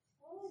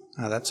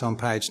That's on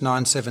page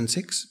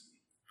 976,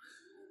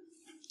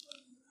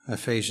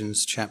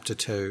 Ephesians chapter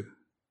 2,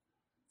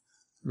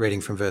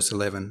 reading from verse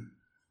 11.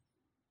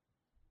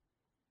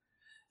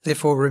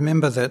 Therefore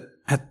remember that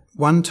at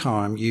one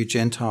time you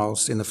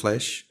Gentiles in the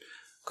flesh,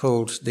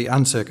 called the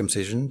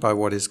uncircumcision by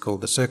what is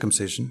called the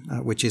circumcision,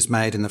 which is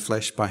made in the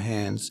flesh by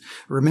hands,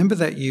 remember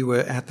that you were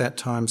at that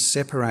time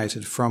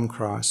separated from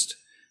Christ,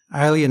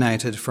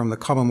 alienated from the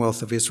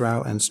commonwealth of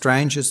Israel and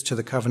strangers to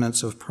the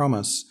covenants of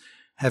promise,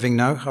 having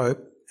no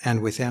hope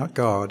and without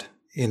God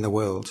in the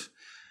world.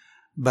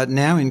 But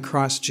now in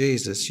Christ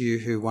Jesus, you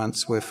who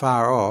once were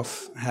far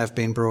off have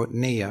been brought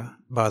near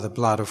by the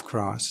blood of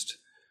Christ.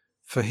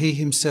 For he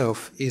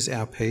himself is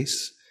our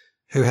peace,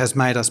 who has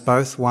made us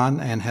both one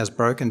and has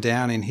broken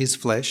down in his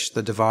flesh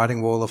the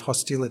dividing wall of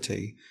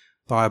hostility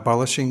by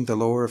abolishing the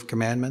law of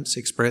commandments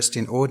expressed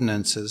in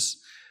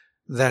ordinances,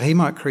 that he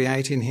might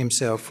create in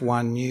himself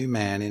one new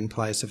man in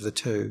place of the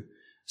two,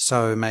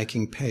 so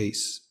making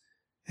peace,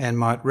 and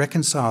might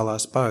reconcile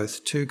us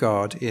both to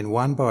God in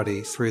one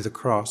body through the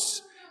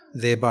cross,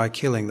 thereby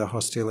killing the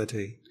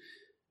hostility.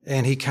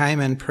 And he came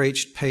and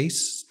preached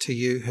peace to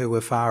you who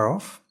were far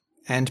off,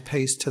 and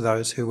peace to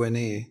those who were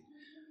near.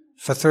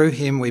 For through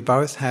him we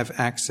both have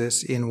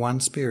access in one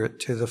Spirit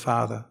to the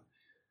Father.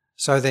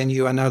 So then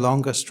you are no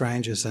longer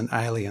strangers and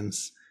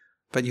aliens,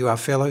 but you are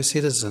fellow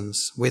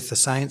citizens with the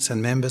saints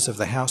and members of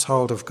the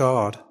household of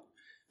God,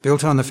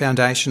 built on the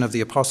foundation of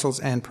the apostles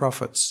and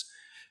prophets,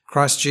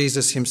 Christ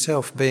Jesus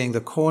himself being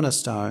the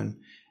cornerstone,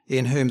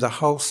 in whom the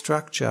whole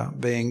structure,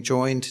 being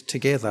joined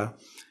together,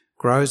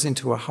 grows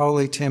into a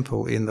holy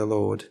temple in the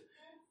Lord.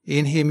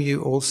 In him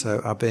you also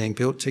are being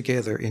built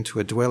together into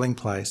a dwelling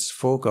place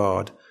for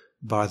God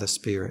by the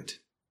Spirit.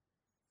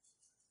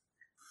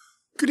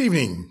 Good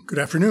evening, good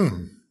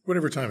afternoon,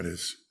 whatever time it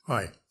is.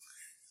 Hi.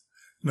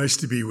 Nice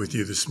to be with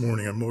you this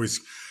morning. I'm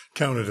always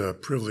counted a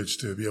privilege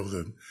to be able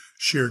to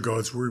share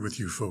God's word with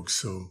you folks.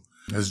 So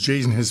as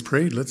Jason has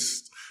prayed,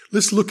 let's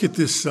look at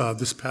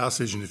this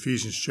passage in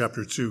Ephesians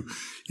chapter 2.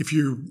 If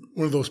you're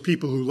one of those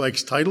people who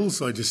likes titles,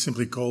 I just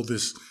simply call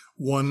this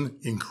One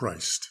in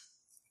Christ.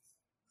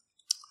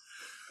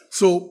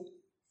 So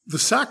the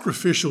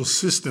sacrificial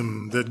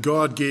system that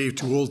God gave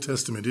to Old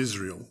Testament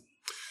Israel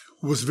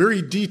was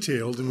very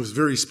detailed and was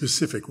very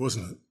specific,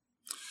 wasn't it?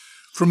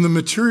 From the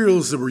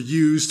materials that were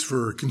used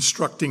for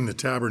constructing the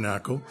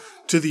tabernacle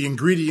to the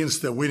ingredients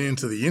that went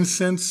into the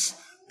incense,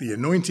 the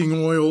anointing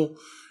oil,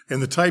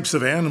 and the types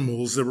of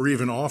animals that were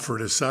even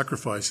offered as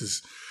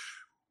sacrifices,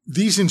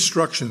 these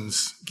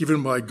instructions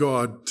given by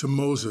God to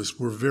Moses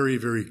were very,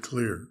 very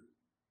clear.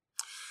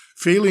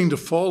 Failing to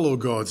follow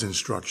God's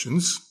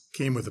instructions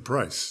came with a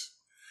price.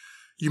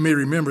 You may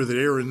remember that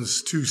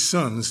Aaron's two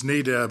sons,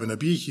 Nadab and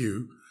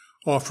Abihu,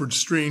 offered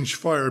strange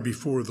fire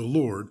before the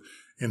Lord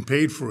and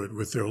paid for it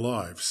with their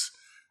lives.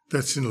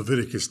 That's in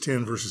Leviticus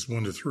 10, verses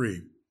 1 to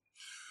 3.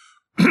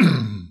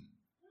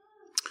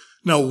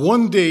 Now,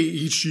 one day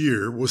each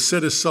year was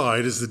set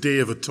aside as the Day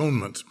of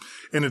Atonement,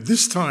 and at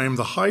this time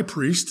the high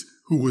priest,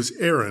 who was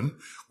Aaron,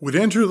 would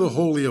enter the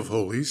Holy of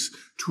Holies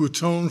to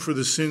atone for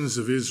the sins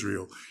of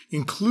Israel,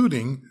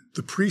 including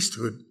the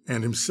priesthood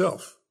and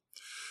himself.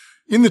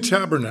 In the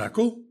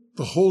tabernacle,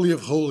 the Holy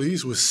of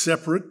Holies was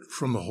separate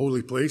from the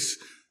holy place,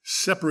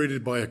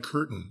 separated by a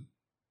curtain.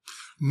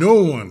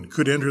 No one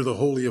could enter the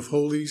Holy of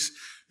Holies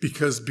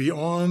because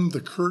beyond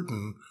the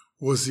curtain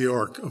was the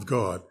Ark of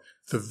God,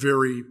 the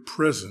very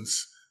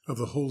presence of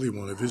the Holy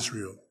One of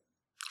Israel.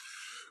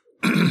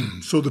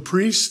 So the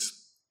priest,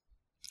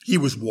 he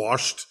was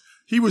washed,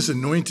 he was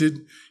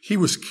anointed, he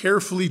was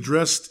carefully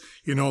dressed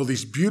in all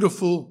these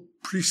beautiful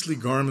priestly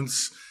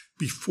garments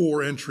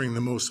before entering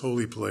the most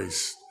holy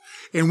place.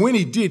 And when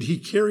he did, he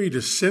carried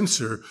a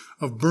censer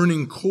of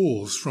burning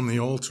coals from the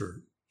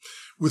altar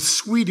with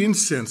sweet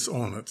incense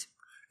on it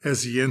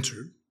as he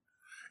entered.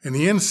 And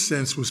the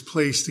incense was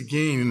placed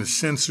again in a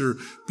censer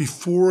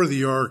before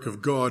the ark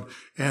of God,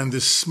 and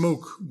the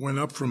smoke went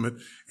up from it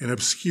and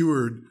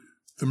obscured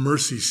the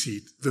mercy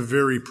seat, the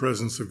very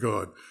presence of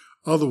God.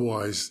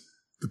 Otherwise,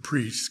 the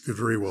priest could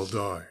very well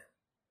die.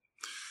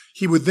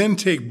 He would then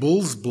take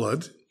bull's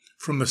blood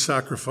from the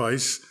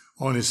sacrifice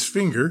on his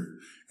finger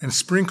and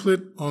sprinkle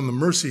it on the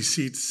mercy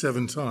seat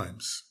 7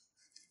 times.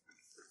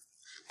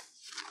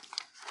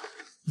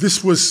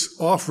 This was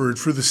offered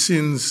for the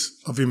sins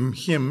of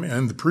him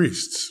and the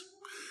priests.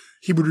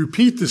 He would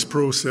repeat this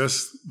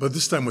process, but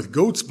this time with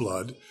goat's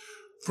blood,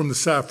 from the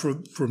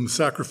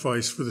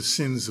sacrifice for the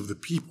sins of the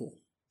people.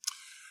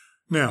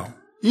 Now,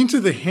 into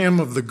the hem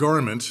of the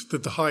garment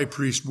that the high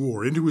priest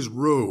wore, into his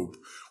robe,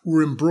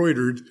 were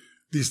embroidered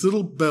these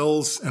little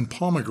bells and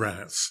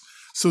pomegranates,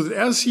 so that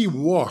as he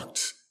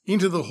walked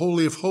into the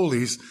Holy of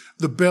Holies,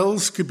 the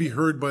bells could be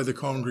heard by the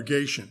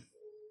congregation.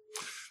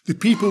 The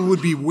people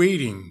would be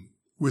waiting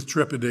with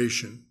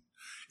trepidation.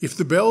 If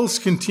the bells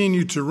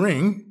continued to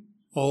ring,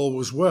 all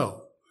was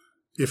well.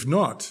 If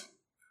not,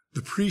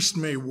 the priest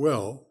may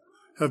well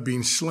have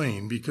been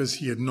slain because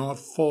he had not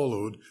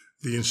followed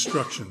the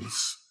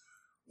instructions,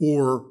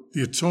 or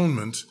the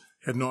atonement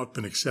had not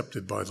been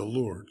accepted by the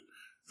Lord.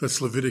 That's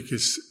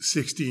Leviticus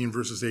 16,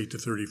 verses 8 to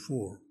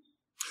 34.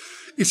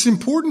 It's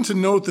important to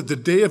note that the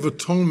Day of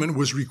Atonement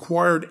was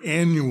required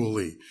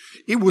annually.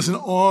 It was an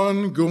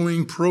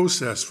ongoing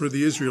process for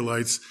the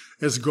Israelites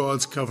as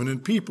God's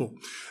covenant people.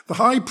 The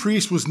high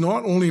priest was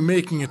not only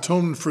making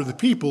atonement for the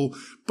people,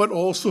 but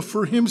also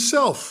for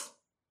himself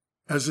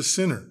as a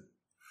sinner.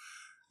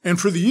 And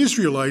for the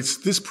Israelites,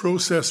 this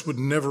process would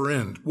never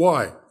end.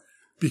 Why?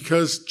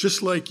 Because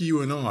just like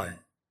you and I,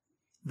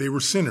 they were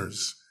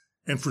sinners.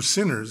 And for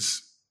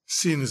sinners,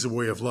 sin is a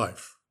way of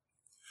life.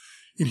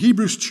 In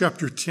Hebrews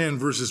chapter 10,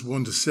 verses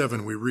 1 to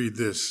 7, we read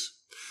this: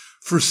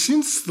 "For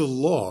since the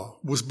law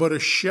was but a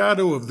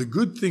shadow of the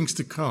good things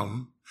to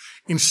come,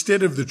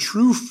 instead of the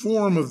true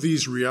form of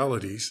these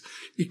realities,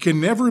 it can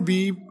never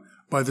be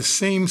by the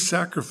same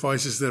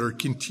sacrifices that are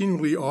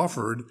continually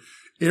offered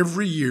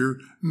every year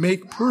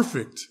make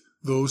perfect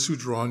those who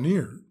draw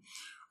near.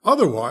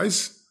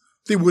 Otherwise,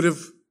 would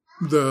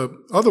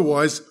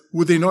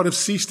they not have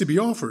ceased to be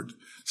offered,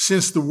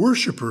 since the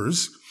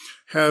worshippers,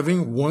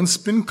 having once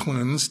been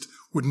cleansed,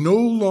 would no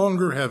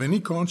longer have any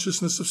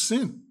consciousness of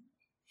sin.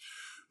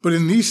 But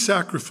in these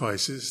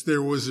sacrifices,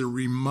 there was a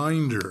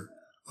reminder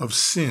of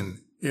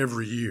sin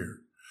every year.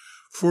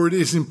 For it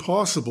is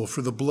impossible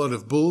for the blood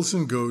of bulls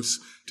and goats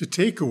to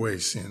take away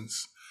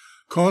sins.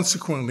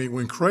 Consequently,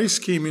 when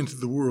Christ came into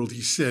the world,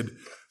 he said,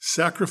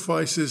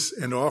 'Sacrifices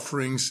and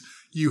offerings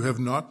you have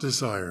not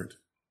desired,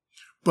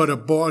 but a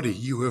body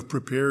you have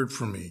prepared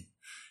for me.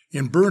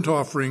 In burnt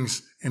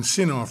offerings and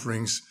sin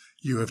offerings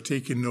you have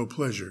taken no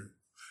pleasure.'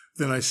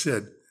 Then I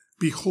said,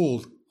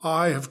 'Behold,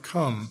 I have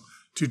come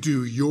to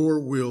do your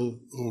will,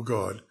 O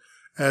God,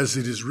 as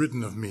it is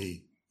written of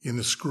me in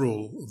the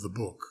scroll of the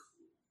book.'"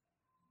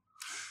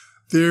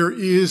 There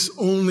is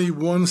only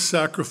one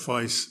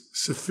sacrifice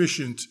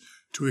sufficient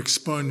to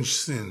expunge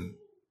sin,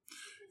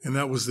 and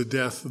that was the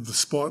death of the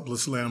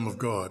spotless Lamb of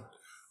God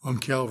on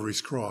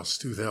Calvary's cross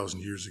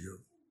 2,000 years ago.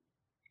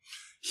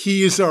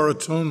 He is our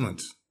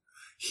atonement.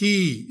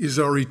 He is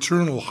our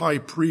eternal high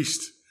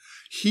priest.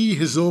 He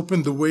has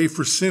opened the way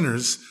for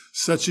sinners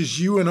such as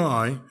you and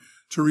I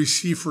to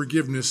receive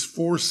forgiveness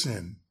for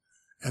sin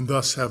and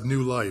thus have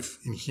new life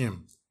in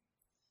him.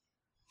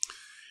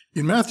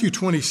 In Matthew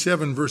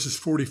 27, verses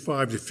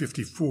 45 to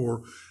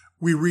 54,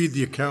 we read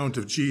the account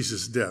of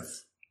Jesus'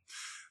 death.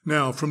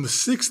 "Now, from the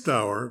 6th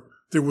hour,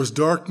 there was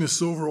darkness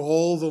over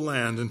all the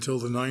land until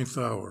the 9th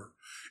hour.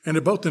 And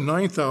about the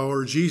 9th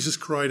hour, Jesus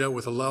cried out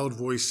with a loud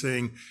voice,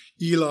 saying,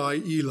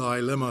 'Eli, Eli,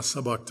 lema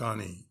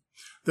sabachthani?'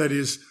 That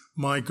is,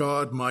 'My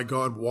God,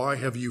 why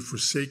have you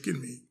forsaken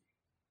me?'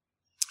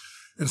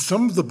 And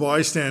some of the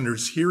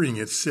bystanders hearing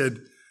it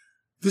said,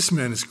 'This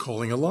man is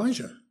calling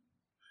Elijah.'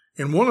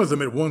 And one of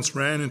them at once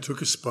ran and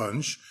took a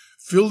sponge,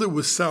 filled it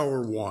with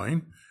sour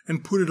wine,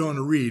 and put it on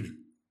a reed,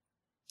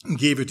 and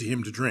gave it to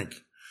him to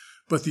drink.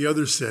 But the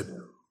others said,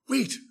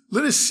 'Wait,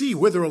 let us see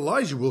whether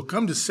Elijah will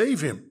come to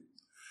save him.'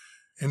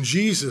 And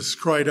Jesus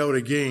cried out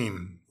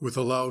again with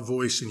a loud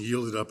voice and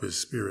yielded up his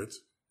spirit.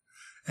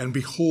 And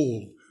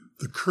behold,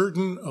 the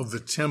curtain of the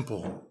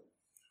temple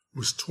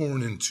was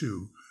torn in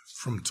two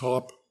from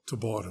top to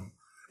bottom,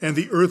 and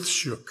the earth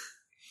shook,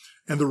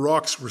 and the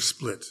rocks were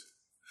split.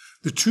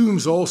 The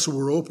tombs also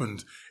were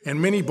opened, and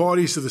many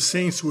bodies of the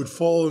saints who had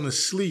fallen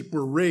asleep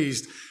were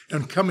raised,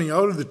 and coming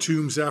out of the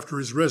tombs after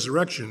his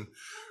resurrection,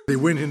 they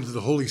went into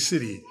the holy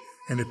city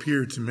and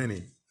appeared to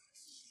many.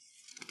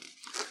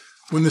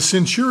 When the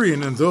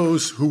centurion and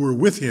those who were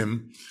with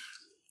him,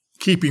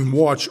 keeping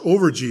watch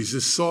over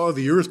Jesus, saw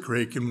the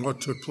earthquake and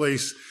what took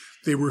place,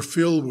 they were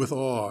filled with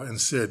awe and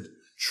said,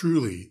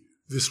 'Truly,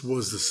 this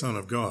was the Son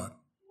of God.'"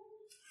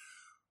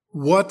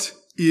 What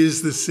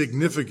is the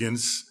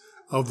significance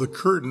of the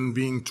curtain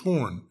being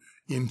torn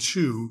in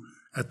two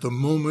at the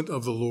moment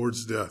of the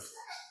Lord's death?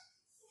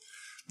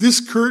 This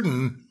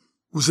curtain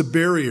was a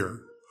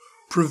barrier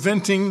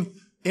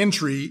preventing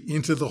entry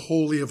into the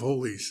Holy of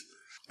Holies.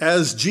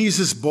 As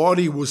Jesus'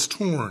 body was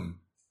torn,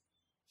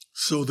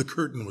 so the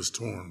curtain was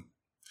torn.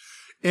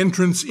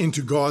 Entrance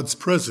into God's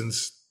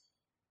presence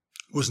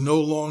was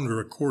no longer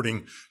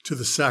according to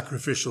the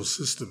sacrificial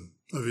system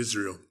of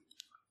Israel,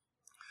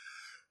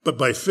 but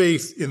by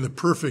faith in the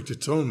perfect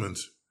atonement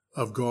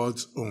of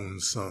God's own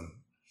Son.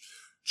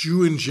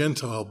 Jew and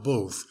Gentile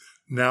both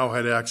now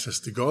had access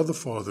to God the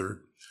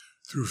Father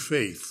through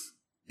faith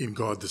in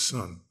God the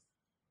Son.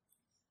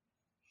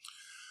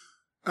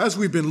 As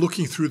we've been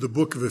looking through the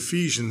book of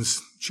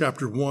Ephesians,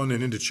 chapter 1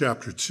 and into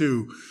chapter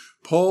 2,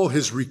 Paul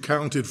has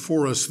recounted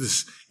for us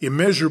this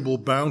immeasurable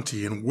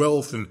bounty and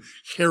wealth and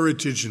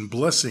heritage and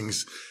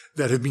blessings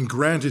that have been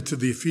granted to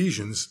the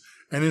Ephesians,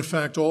 and in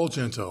fact all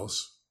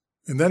Gentiles.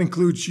 And that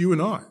includes you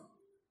and I,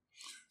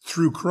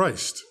 through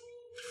Christ.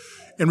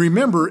 And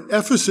remember,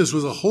 Ephesus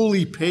was a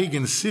holy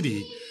pagan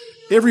city.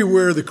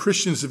 Everywhere the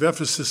Christians of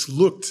Ephesus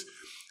looked,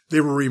 they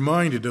were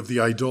reminded of the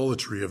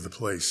idolatry of the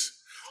place.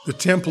 The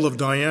temple of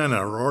Diana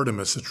or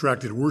Artemis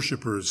attracted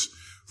worshippers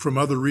from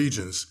other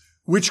regions.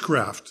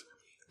 Witchcraft,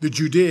 the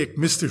Judaic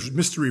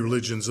mystery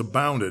religions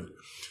abounded.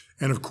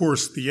 And of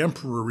course, the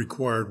emperor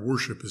required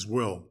worship as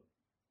well.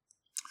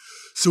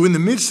 So in the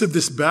midst of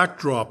this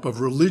backdrop of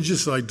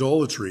religious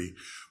idolatry,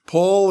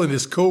 Paul and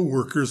his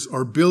co-workers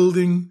are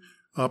building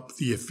up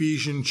the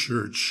Ephesian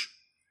church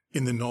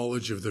in the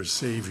knowledge of their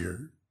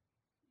Savior.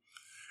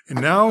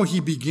 And now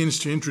he begins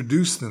to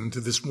introduce them to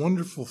this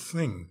wonderful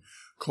thing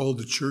called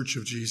the Church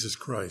of Jesus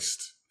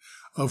Christ,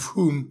 of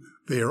whom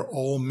they are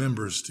all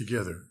members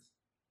together.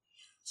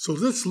 So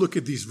let's look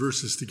at these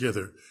verses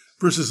together,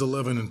 verses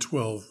 11 and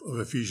 12 of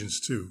Ephesians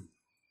 2.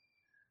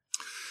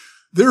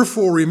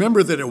 Therefore,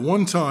 remember that at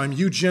one time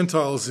you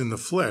Gentiles in the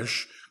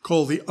flesh,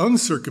 called the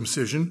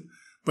uncircumcision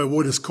by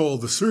what is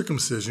called the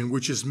circumcision,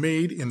 which is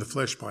made in the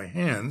flesh by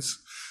hands,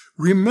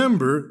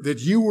 remember that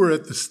you were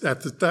at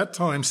that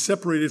time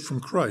separated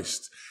from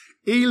Christ,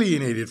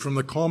 alienated from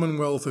the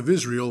commonwealth of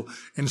Israel,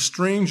 and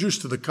strangers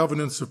to the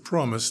covenants of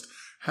promise,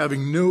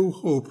 having no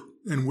hope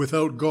and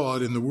without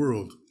God in the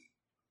world.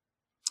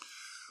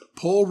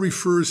 Paul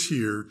refers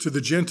here to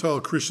the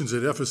Gentile Christians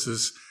at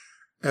Ephesus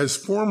as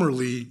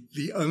formerly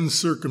the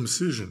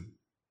uncircumcision.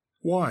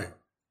 Why?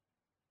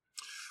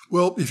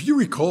 Well, if you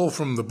recall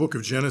from the book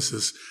of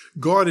Genesis,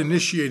 God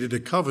initiated a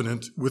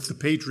covenant with the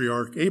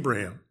patriarch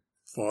Abraham,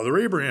 Father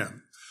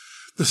Abraham.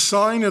 The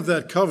sign of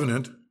that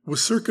covenant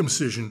was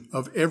circumcision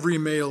of every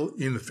male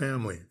in the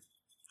family.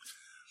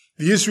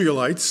 The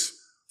Israelites,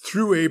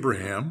 through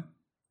Abraham,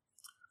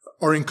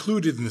 are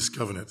included in this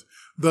covenant.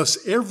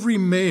 Thus, every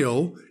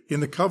male in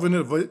the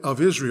covenant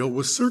of Israel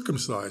was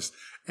circumcised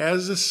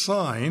as a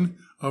sign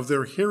of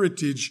their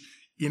heritage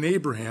in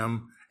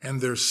Abraham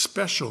and their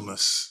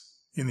specialness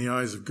in the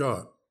eyes of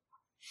God.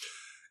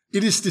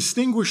 It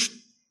distinguished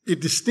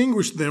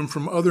them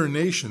from other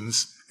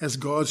nations as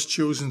God's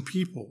chosen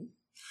people.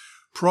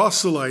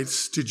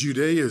 Proselytes to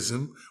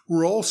Judaism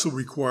were also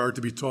required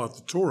to be taught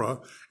the Torah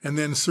and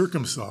then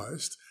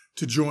circumcised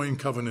to join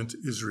covenant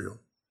Israel.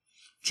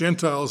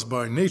 Gentiles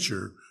by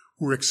nature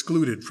were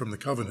excluded from the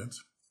covenant.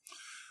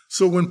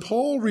 So when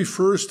Paul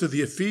refers to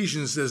the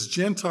Ephesians as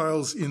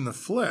Gentiles in the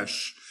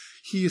flesh,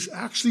 he is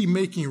actually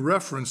making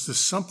reference to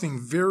something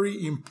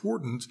very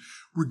important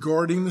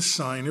regarding the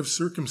sign of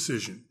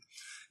circumcision.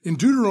 In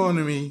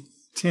Deuteronomy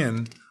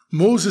 10,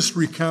 Moses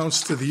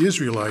recounts to the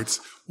Israelites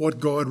what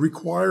God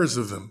requires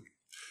of them.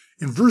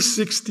 In verse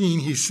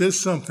 16, he says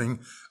something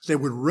that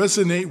would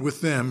resonate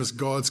with them as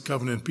God's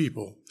covenant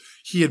people.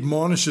 He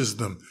admonishes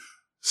them,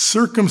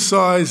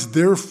 "Circumcise,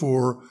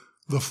 therefore,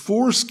 the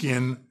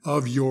foreskin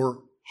of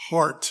your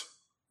heart,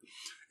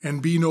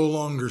 and be no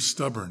longer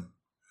stubborn."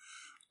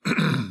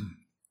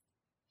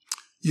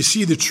 You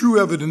see, the true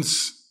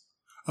evidence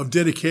of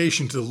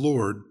dedication to the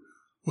Lord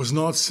was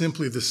not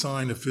simply the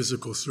sign of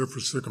physical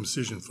surface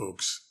circumcision,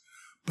 folks,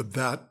 but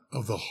that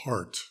of the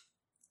heart.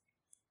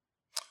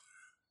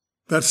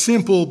 That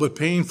simple but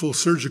painful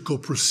surgical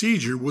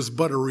procedure was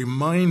but a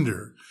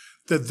reminder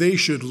that they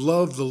should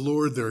love the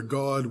Lord their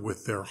God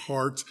with their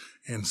heart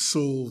and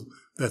soul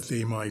that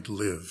they might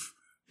live.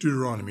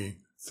 Deuteronomy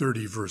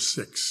 30, verse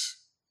 6.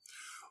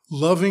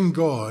 Loving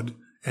God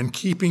and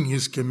keeping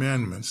his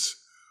commandments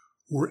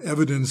were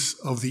evidence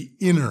of the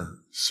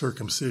inner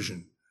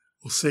circumcision.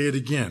 We'll say it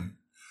again.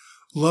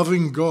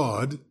 Loving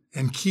God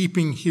and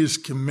keeping his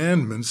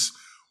commandments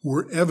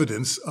were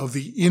evidence of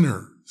the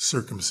inner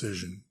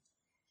circumcision.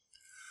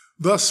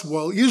 Thus,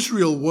 while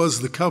Israel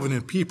was the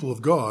covenant people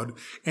of God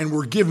and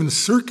were given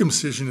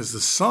circumcision as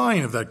the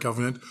sign of that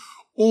covenant,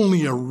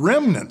 only a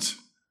remnant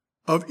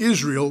of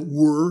Israel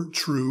were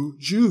true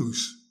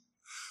Jews.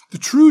 The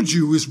true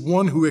Jew is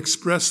one who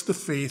expressed the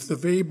faith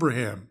of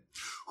Abraham,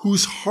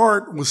 whose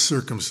heart was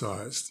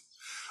circumcised.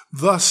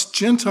 Thus,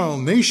 Gentile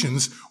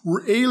nations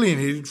were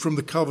alienated from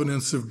the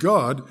covenants of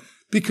God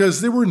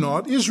because they were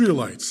not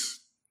Israelites.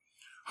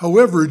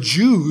 However,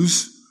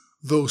 Jews,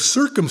 though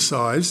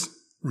circumcised,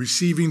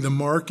 receiving the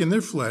mark in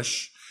their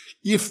flesh,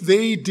 if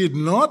they did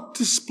not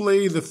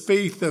display the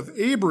faith of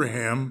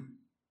Abraham,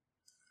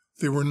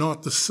 they were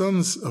not the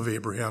sons of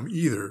Abraham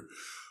either.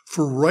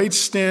 For right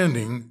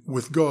standing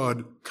with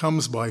God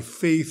comes by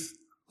faith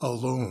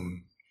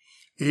alone.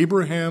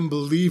 Abraham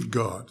believed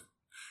God,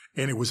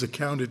 and it was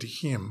accounted to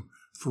him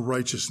for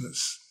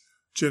righteousness.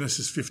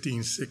 Genesis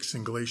 15:6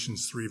 and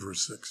Galatians 3,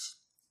 verse 6.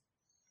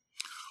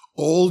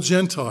 All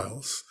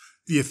Gentiles,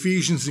 the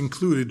Ephesians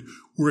included,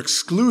 were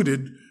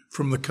excluded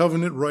from the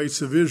covenant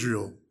rights of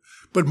Israel.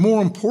 But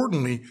more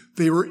importantly,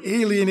 they were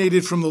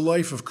alienated from the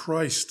life of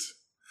Christ.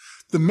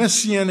 The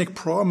messianic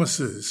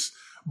promises,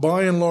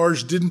 by and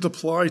large, didn't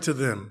apply to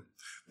them.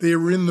 They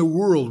were in the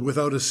world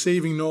without a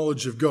saving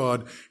knowledge of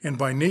God, and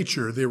by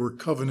nature they were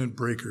covenant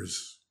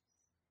breakers.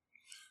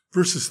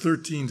 Verses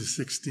 13 to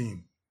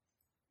 16.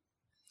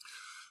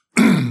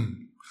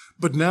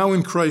 But now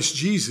in Christ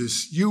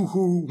Jesus, you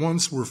who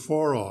once were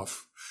far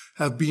off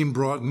have been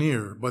brought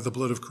near by the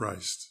blood of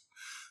Christ.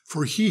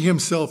 For he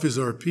himself is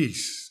our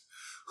peace,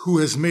 who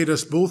has made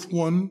us both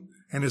one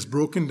and has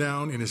broken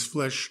down in his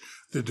flesh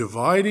the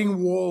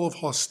dividing wall of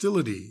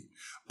hostility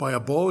by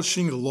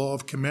abolishing the law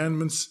of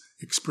commandments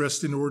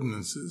expressed in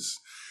ordinances,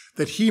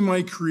 that he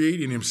might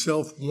create in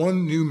himself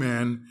one new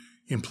man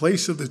in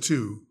place of the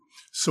two,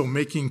 so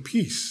making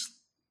peace,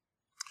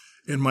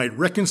 and might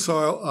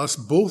reconcile us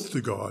both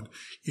to God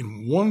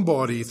in one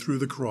body through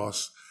the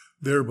cross,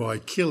 thereby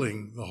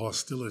killing the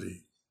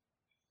hostility.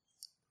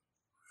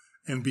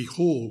 And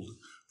behold,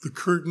 the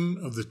curtain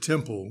of the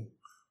temple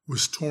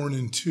was torn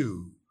in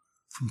two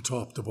from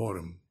top to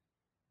bottom.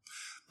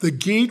 The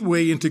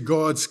gateway into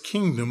God's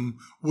kingdom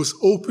was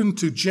open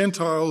to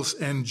Gentiles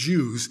and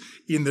Jews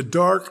in the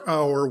dark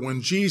hour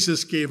when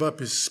Jesus gave up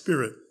his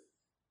spirit.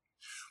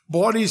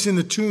 Bodies in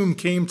the tomb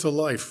came to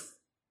life.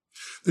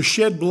 The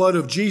shed blood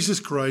of Jesus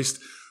Christ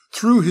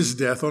through his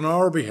death on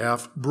our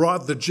behalf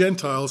brought the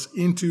Gentiles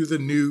into the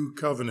new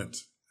covenant.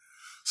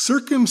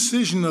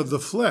 Circumcision of the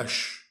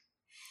flesh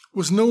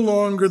was no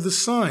longer the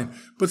sign,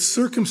 but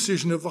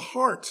circumcision of the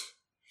heart.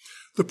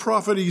 The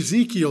prophet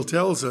Ezekiel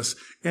tells us,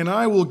 "And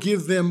I will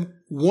give them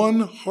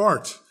one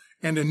heart,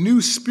 and a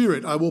new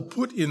spirit I will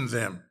put in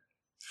them.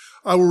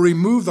 I will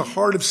remove the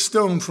heart of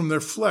stone from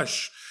their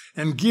flesh,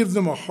 and give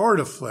them a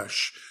heart of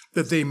flesh,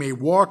 that they may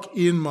walk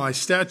in my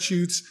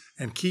statutes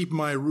and keep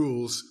my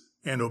rules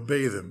and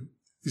obey them."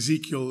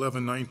 Ezekiel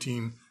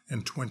 11:19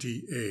 and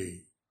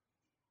 20a.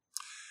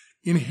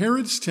 In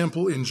Herod's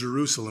temple in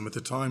Jerusalem at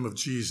the time of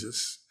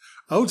Jesus,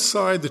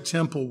 outside the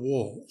temple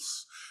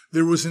walls,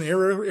 there was an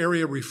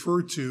area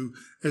referred to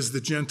as the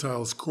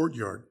Gentiles'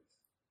 courtyard.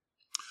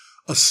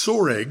 A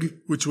soreg,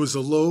 which was a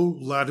low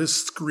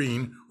latticed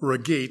screen or a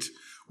gate,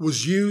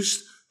 was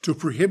used to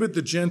prohibit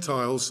the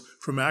Gentiles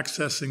from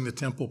accessing the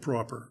temple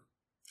proper.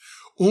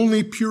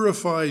 Only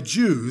purified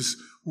Jews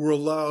were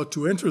allowed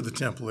to enter the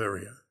temple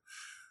area.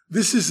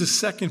 This is the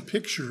second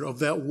picture of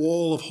that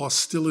wall of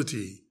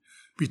hostility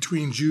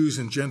between Jews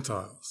and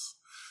Gentiles.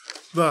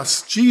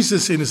 Thus,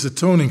 Jesus in his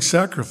atoning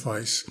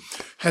sacrifice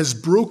has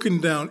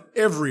broken down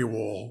every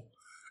wall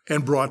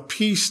and brought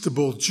peace to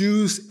both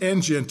Jews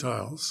and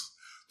Gentiles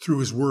through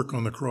his work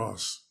on the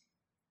cross.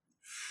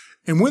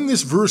 And when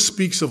this verse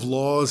speaks of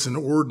laws and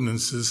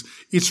ordinances,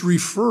 it's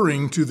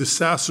referring to the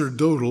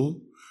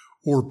sacerdotal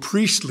or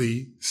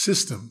priestly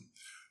system,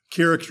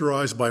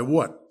 characterized by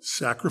what?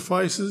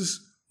 Sacrifices,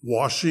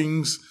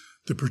 washings,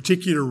 the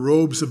particular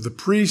robes of the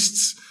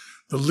priests,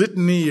 the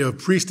litany of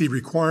priestly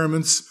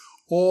requirements,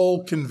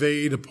 all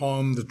conveyed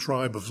upon the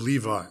tribe of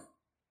Levi.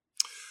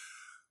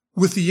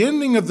 With the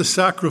ending of the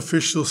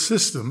sacrificial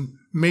system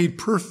made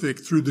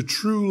perfect through the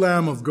true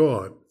Lamb of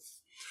God,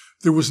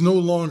 there was no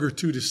longer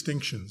two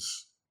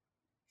distinctions,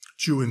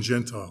 Jew and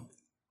Gentile,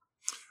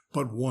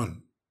 but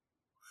one,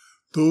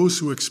 those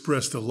who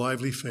expressed a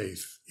lively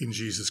faith in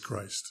Jesus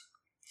Christ.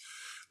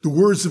 The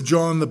words of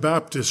John the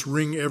Baptist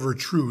ring ever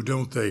true,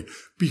 don't they?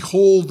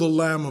 "Behold the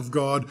Lamb of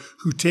God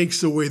who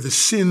takes away the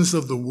sins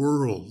of the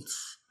world."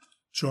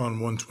 John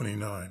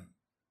 1:29.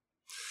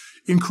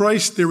 In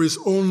Christ there is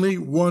only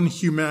one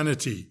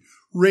humanity.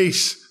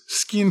 Race,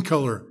 skin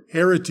color,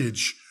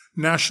 heritage,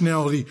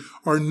 nationality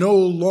are no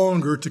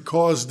longer to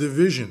cause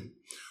division.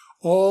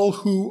 All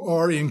who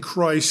are in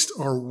Christ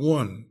are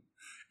one,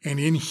 and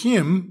in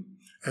him,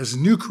 as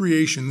new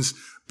creations,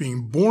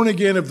 being born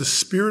again of the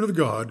Spirit of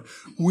God,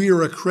 we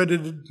are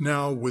accredited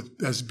now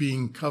as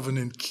being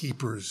covenant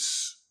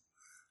keepers,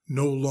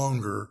 no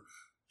longer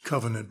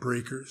covenant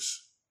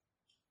breakers.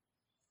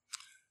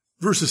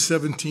 Verses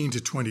 17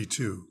 to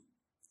 22.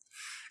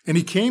 "And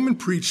he came and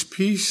preached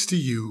peace to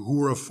you who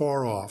are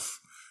afar off,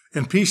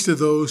 and peace to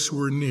those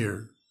who are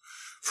near.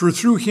 For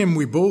through him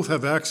we both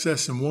have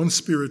access in one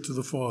Spirit to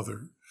the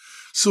Father.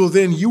 So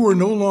then you are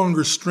no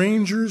longer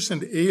strangers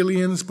and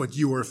aliens, but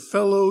you are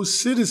fellow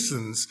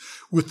citizens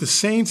with the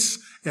saints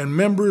and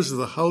members of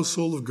the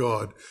household of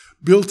God,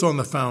 built on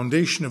the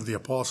foundation of the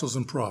apostles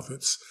and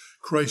prophets,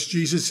 Christ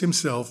Jesus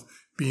himself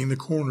being the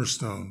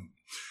cornerstone,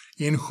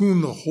 in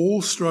whom the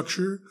whole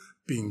structure,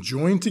 being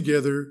joined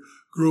together,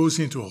 grows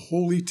into a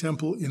holy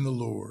temple in the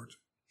Lord.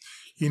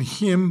 In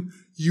him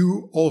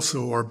you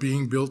also are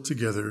being built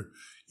together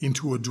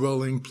into a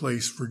dwelling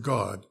place for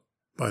God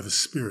by the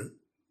Spirit."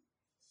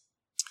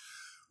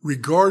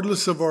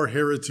 Regardless of our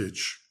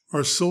heritage,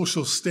 our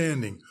social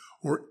standing,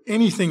 or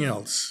anything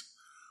else,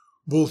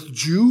 both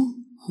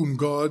Jew, whom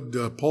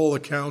Paul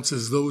accounts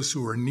as those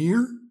who are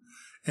near,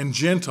 and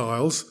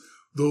Gentiles,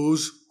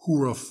 those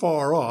who are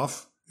afar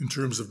off in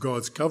terms of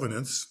God's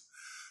covenants,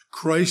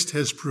 Christ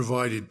has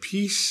provided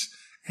peace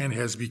and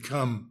has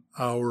become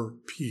our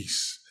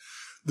peace.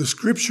 The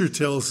scripture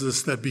tells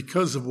us that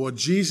because of what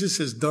Jesus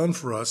has done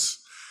for us,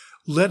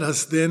 let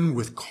us then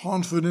with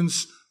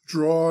confidence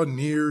draw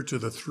near to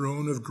the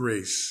throne of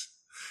grace,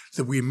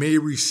 that we may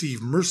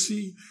receive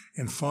mercy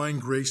and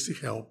find grace to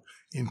help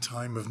in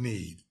time of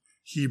need.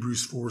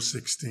 Hebrews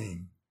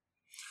 4:16.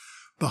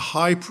 The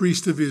high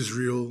priest of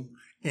Israel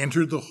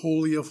entered the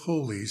Holy of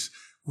Holies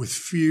with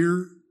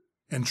fear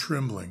and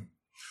trembling,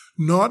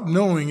 not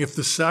knowing if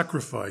the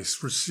sacrifice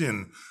for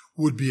sin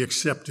would be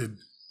accepted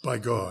by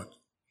God.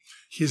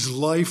 His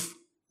life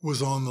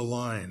was on the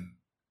line.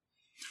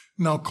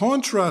 Now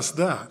contrast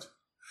that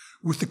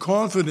with the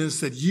confidence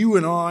that you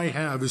and I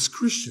have as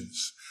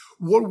Christians,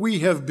 what we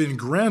have been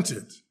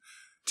granted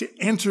to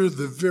enter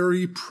the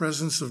very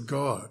presence of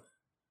God.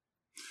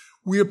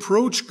 We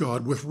approach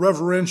God with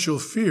reverential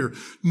fear,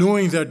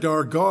 knowing that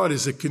our God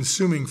is a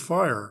consuming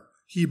fire,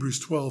 Hebrews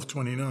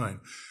 12:29.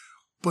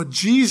 But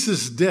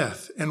Jesus'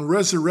 death and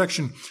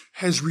resurrection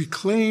has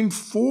reclaimed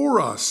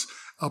for us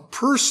a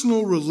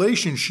personal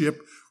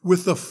relationship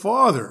with the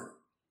Father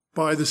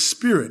by the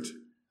Spirit,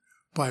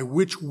 by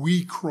which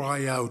we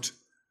cry out,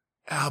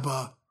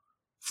 Abba,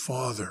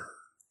 Father.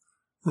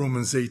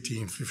 Romans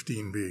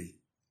 18:15b.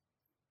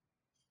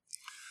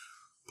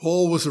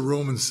 Paul was a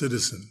Roman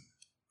citizen,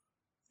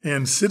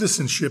 and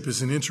citizenship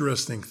is an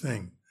interesting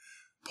thing.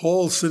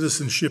 Paul's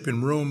citizenship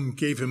in Rome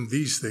gave him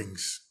these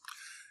things: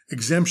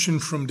 exemption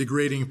from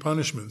degrading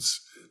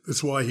punishments.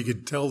 That's why he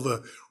could tell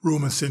the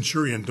Roman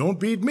centurion, don't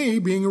beat me,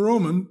 being a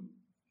Roman.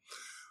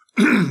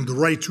 The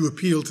right to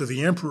appeal to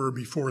the emperor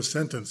before a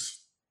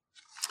sentence,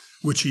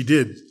 which he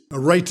did. A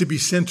right to be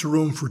sent to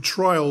Rome for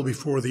trial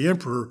before the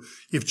emperor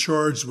if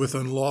charged with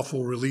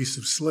unlawful release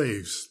of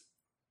slaves.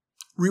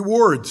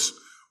 Rewards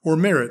or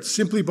merit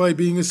simply by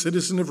being a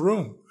citizen of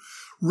Rome.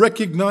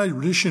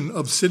 Recognition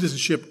of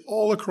citizenship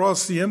all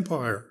across the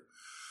empire.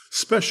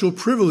 Special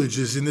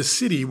privileges in the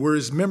city where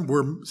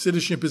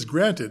citizenship is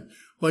granted,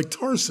 like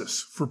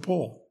Tarsus for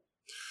Paul.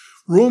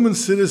 Roman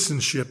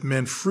citizenship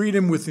meant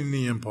freedom within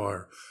the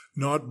empire,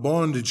 not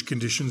bondage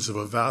conditions of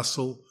a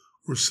vassal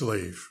or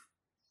slave.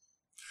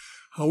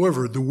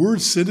 However, the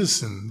word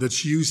citizen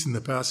that's used in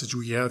the passage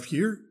we have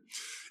here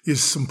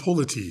is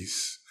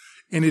sympolites,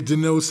 and it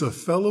denotes a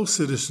fellow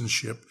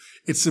citizenship.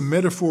 It's a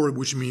metaphor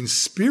which means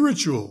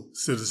spiritual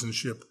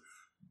citizenship.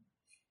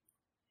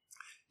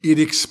 It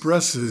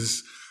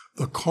expresses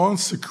the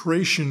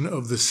consecration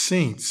of the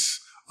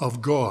saints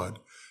of God,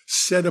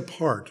 set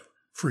apart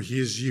for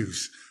his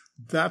use.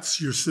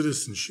 That's your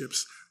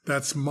citizenships.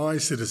 That's my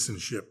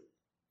citizenship.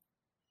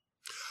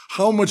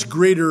 How much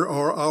greater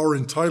are our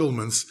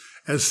entitlements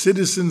as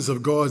citizens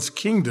of God's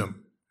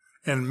kingdom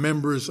and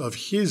members of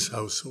his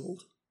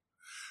household?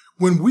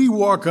 When we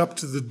walk up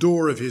to the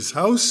door of his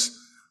house,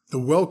 the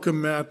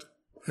welcome mat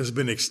has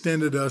been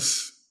extended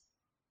us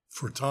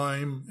for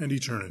time and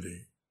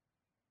eternity.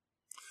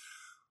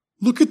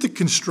 Look at the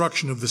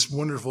construction of this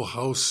wonderful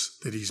house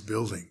that he's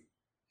building.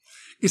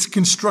 It's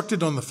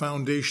constructed on the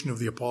foundation of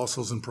the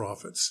apostles and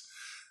prophets.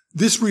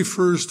 This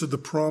refers to the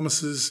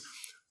promises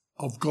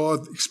of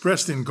God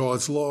expressed in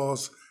God's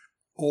laws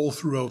all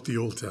throughout the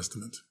Old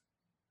Testament.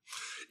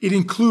 It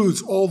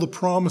includes all the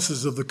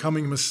promises of the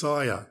coming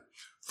Messiah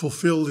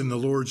fulfilled in the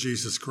Lord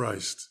Jesus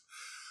Christ.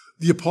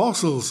 The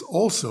apostles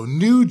also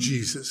knew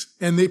Jesus,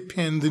 and they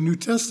penned the New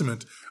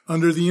Testament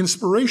under the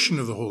inspiration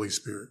of the Holy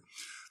Spirit.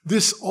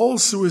 This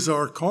also is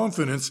our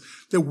confidence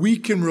that we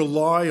can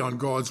rely on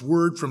God's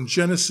word from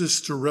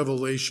Genesis to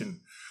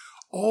Revelation.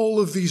 All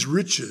of these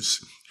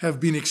riches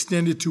have been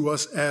extended to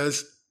us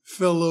as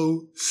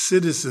fellow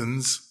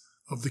citizens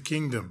of the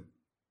kingdom.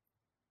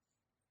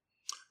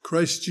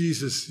 Christ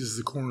Jesus is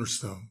the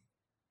cornerstone.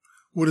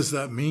 What does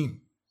that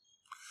mean?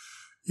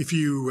 If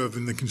you have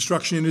in the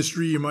construction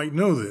industry, you might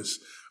know this.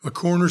 A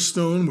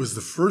cornerstone was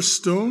the first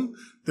stone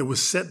that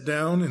was set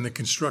down in the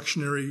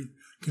construction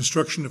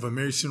of a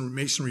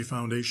masonry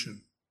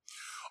foundation.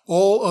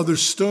 All other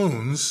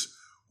stones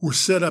were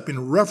set up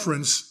in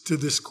reference to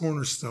this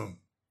cornerstone,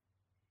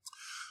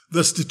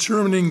 thus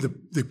determining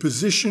the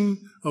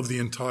position of the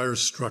entire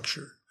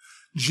structure.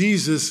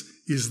 Jesus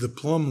is the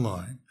plumb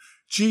line.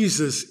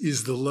 Jesus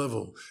is the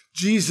level.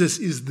 Jesus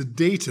is the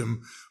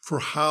datum for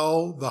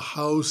how the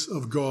house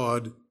of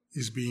God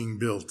is being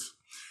built.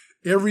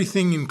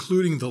 Everything,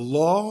 including the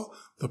law,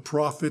 the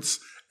prophets,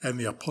 and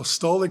the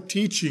apostolic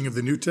teaching of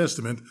the New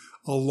Testament,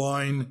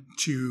 align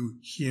to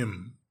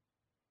him.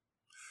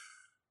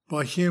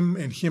 By him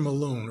and him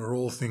alone are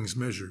all things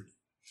measured.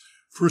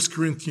 1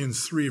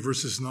 Corinthians 3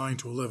 verses 9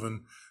 to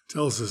 11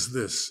 tells us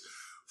this: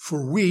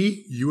 for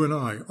we, you and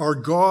I, are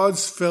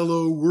God's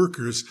fellow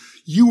workers.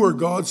 You are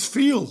God's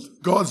field,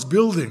 God's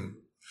building.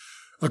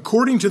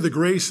 According to the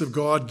grace of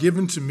God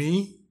given to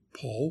me,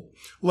 Paul,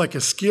 like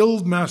a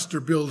skilled master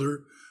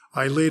builder,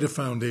 I laid a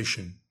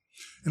foundation,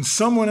 and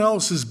someone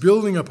else is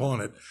building upon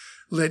it.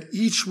 Let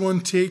each one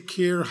take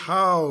care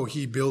how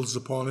he builds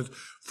upon it,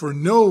 for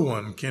no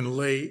one can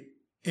lay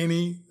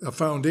a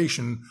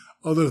foundation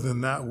other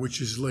than that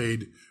which is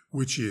laid,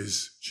 which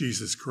is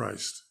Jesus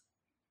Christ.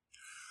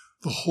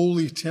 The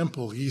holy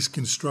temple he's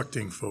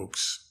constructing,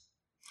 folks,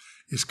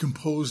 is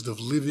composed of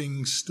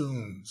living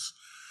stones.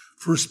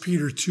 1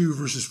 Peter 2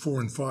 verses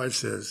 4 and 5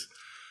 says,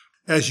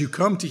 as you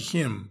come to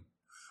him,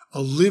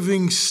 a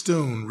living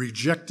stone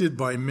rejected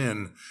by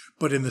men,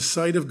 but in the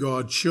sight of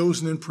God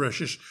chosen and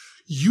precious,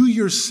 you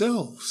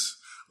yourselves,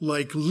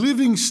 like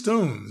living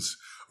stones,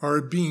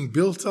 are being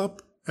built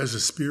up as a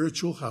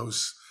spiritual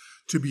house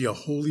to be a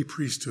holy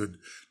priesthood,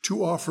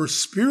 to offer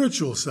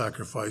spiritual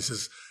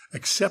sacrifices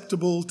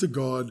acceptable to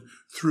God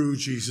through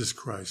Jesus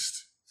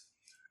Christ.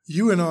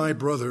 You and I,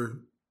 brother,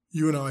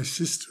 you and I,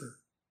 sister,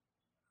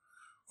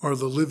 are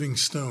the living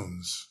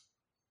stones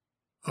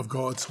of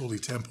God's holy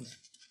temple.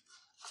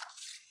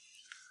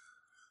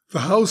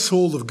 The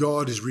household of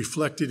God is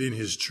reflected in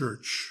his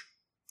church.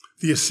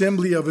 The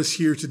assembly of us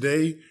here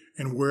today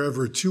and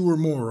wherever two or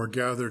more are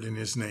gathered in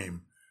his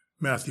name.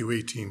 Matthew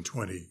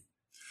 18:20.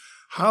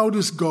 How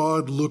does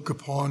God look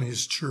upon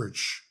his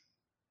church?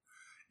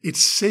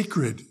 It's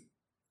sacred.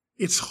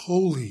 It's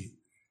holy.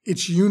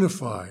 It's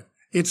unified.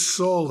 It's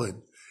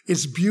solid.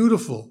 It's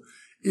beautiful.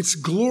 It's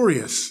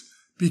glorious,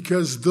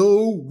 because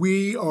though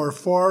we are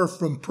far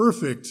from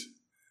perfect,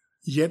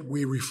 yet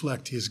we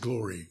reflect his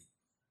glory.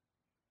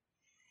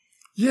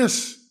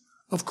 Yes,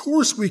 of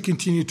course we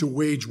continue to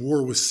wage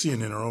war with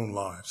sin in our own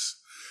lives.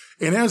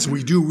 And as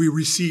we do, we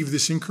receive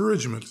this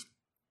encouragement.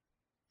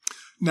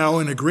 Now,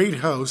 in a great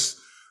house,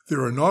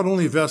 there are not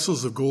only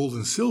vessels of gold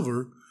and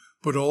silver,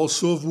 but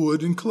also of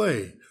wood and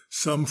clay,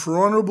 some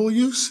for honorable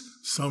use,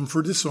 some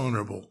for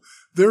dishonorable.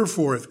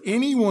 Therefore, if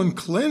anyone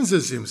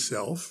cleanses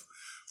himself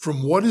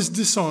from what is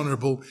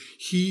dishonorable,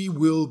 he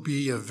will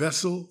be a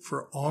vessel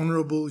for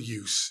honorable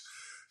use,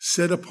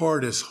 set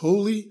apart as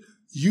holy,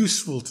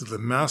 useful to the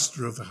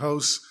master of the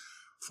house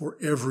for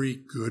every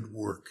good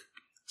work.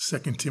 2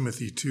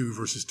 Timothy 2,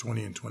 verses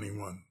 20 and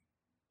 21.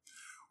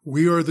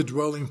 We are the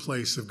dwelling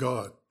place of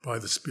God by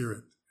the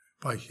Spirit,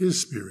 by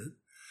his Spirit.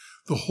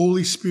 The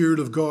Holy Spirit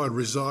of God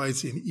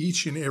resides in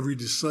each and every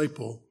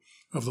disciple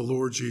of the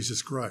Lord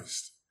Jesus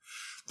Christ.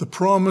 The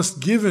promise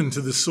given to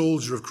the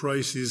soldier of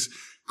Christ is,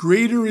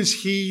 greater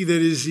is he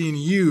that is in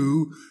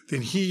you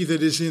than he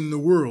that is in the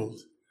world.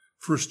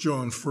 1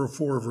 John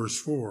 4, verse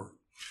 4.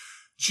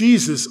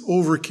 Jesus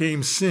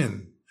overcame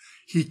sin.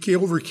 He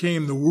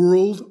overcame the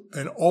world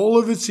and all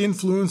of its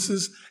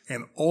influences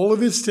and all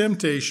of its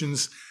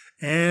temptations,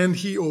 and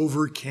he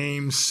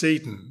overcame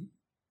Satan.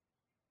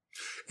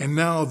 And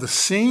now the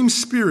same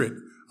Spirit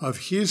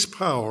of his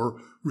power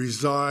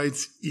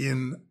resides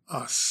in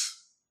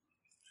us.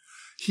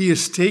 He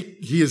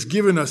has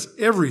given us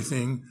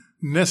everything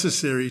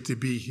necessary to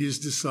be his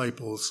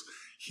disciples,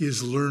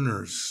 his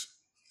learners.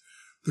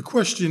 The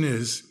question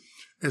is,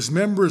 as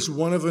members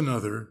one of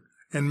another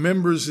and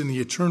members in the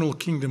eternal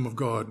kingdom of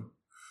God,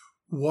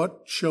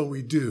 what shall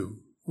we do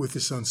with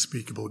this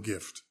unspeakable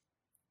gift?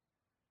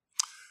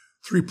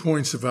 3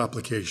 points of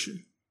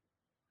application.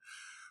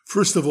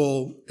 First of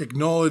all,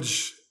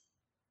 acknowledge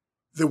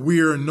that we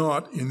are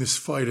not in this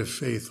fight of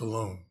faith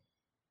alone.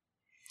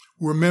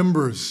 We're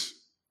members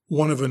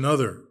one of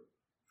another.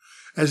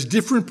 As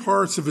different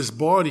parts of his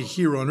body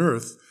here on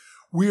earth,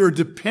 we are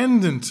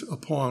dependent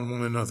upon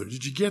one another.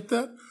 Did you get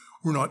that?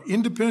 We're not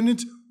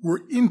independent,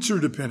 we're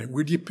interdependent.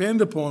 We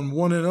depend upon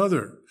one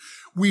another.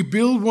 We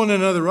build one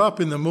another up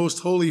in the most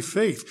holy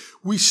faith.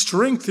 We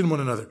strengthen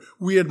one another.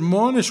 We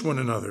admonish one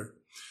another.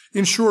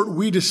 In short,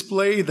 we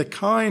display the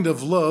kind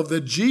of love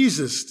that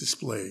Jesus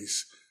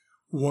displays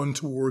one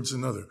towards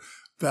another.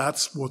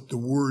 That's what the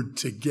word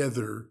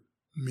together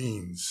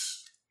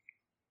means.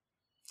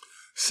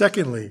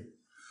 Secondly,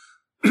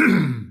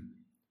 in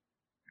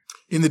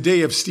the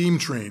day of steam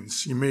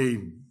trains, you may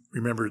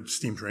remember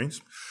steam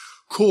trains,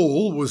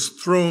 coal was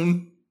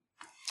thrown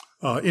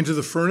into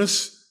the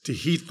furnace to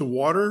heat the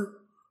water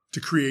to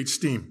create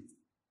steam.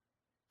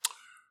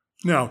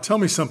 Now, tell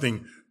me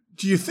something.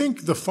 Do you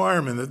think the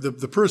fireman,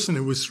 the person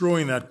who was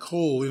throwing that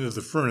coal into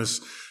the furnace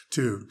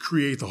to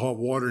create the hot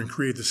water and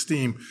create the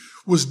steam,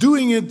 was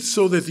doing it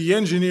so that the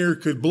engineer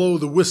could blow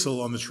the whistle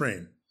on the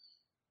train?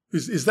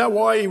 Is that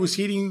why he was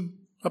heating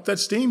up that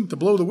steam, to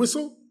blow the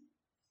whistle?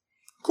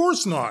 Of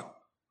course not.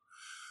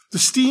 The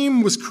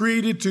steam was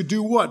created to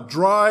do what?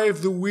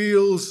 Drive the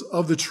wheels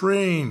of the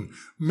train,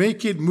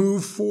 make it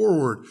move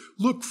forward.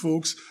 Look,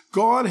 folks,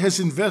 God has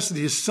invested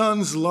his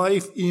Son's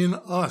life in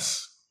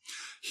us.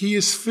 He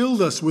has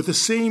filled us with the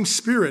same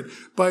Spirit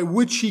by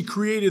which he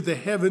created the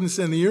heavens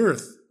and the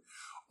earth.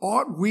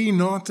 Ought we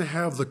not to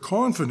have the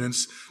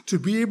confidence to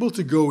be able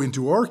to go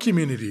into our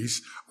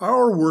communities,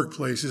 our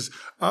workplaces,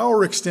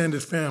 our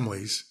extended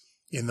families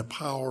in the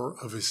power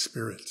of his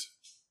Spirit?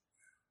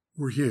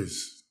 We're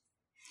his.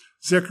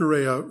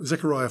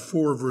 Zechariah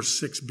 4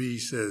 verse 6b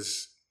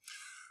says,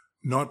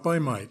 "Not by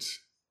might,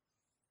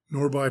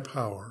 nor by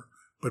power,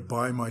 but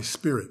by my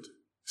Spirit,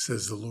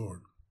 says the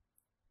Lord."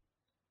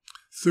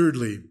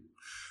 Thirdly,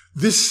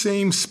 this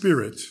same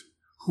Spirit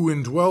who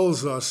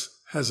indwells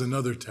us has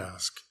another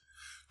task: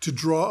 to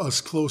draw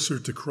us closer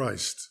to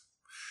Christ.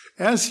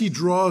 As he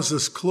draws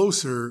us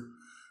closer,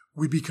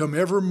 we become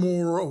ever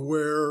more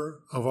aware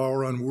of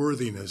our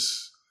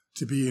unworthiness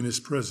to be in his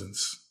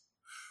presence.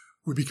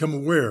 We become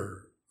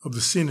aware of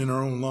the sin in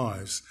our own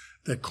lives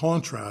that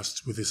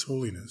contrasts with his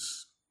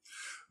holiness.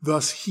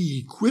 Thus, he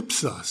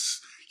equips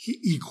us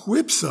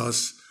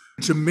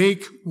to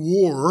make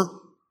war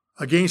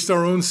against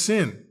our own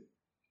sin.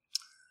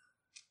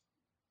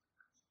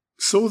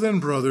 So then,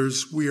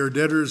 brothers, we are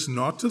debtors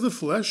not to the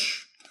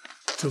flesh,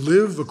 to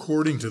live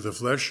according to the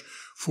flesh.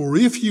 For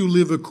if you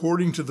live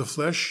according to the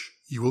flesh,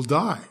 you will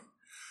die.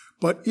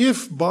 But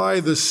if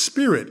by the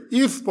Spirit,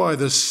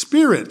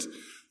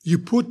 you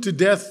put to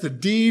death the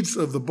deeds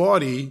of the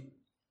body,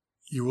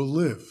 you will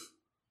live.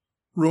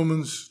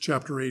 Romans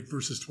chapter 8,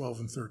 verses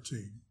 12 and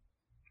 13.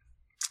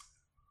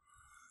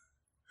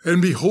 And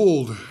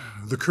behold,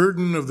 the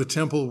curtain of the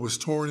temple was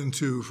torn in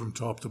two from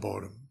top to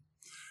bottom.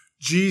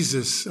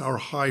 Jesus, our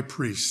high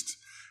priest,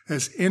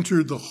 has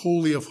entered the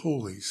Holy of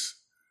Holies,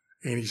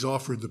 and he's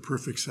offered the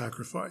perfect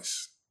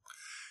sacrifice.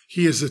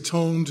 He has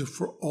atoned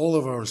for all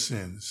of our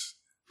sins,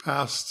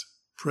 past,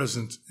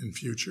 present, and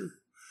future.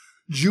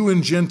 Jew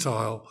and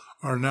Gentile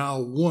are now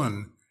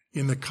one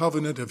in the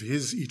covenant of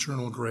his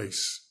eternal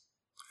grace.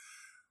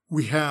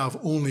 We have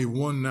only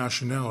one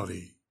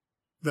nationality,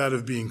 that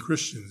of being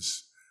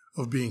Christians,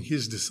 of being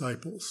his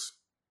disciples.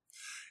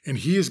 And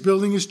he is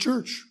building his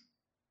church,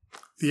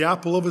 the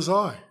apple of his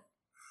eye.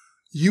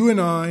 You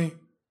and I,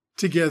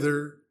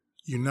 together,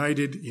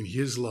 united in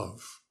his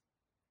love.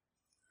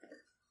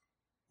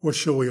 What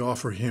shall we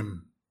offer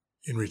him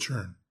in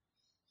return?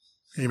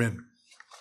 Amen.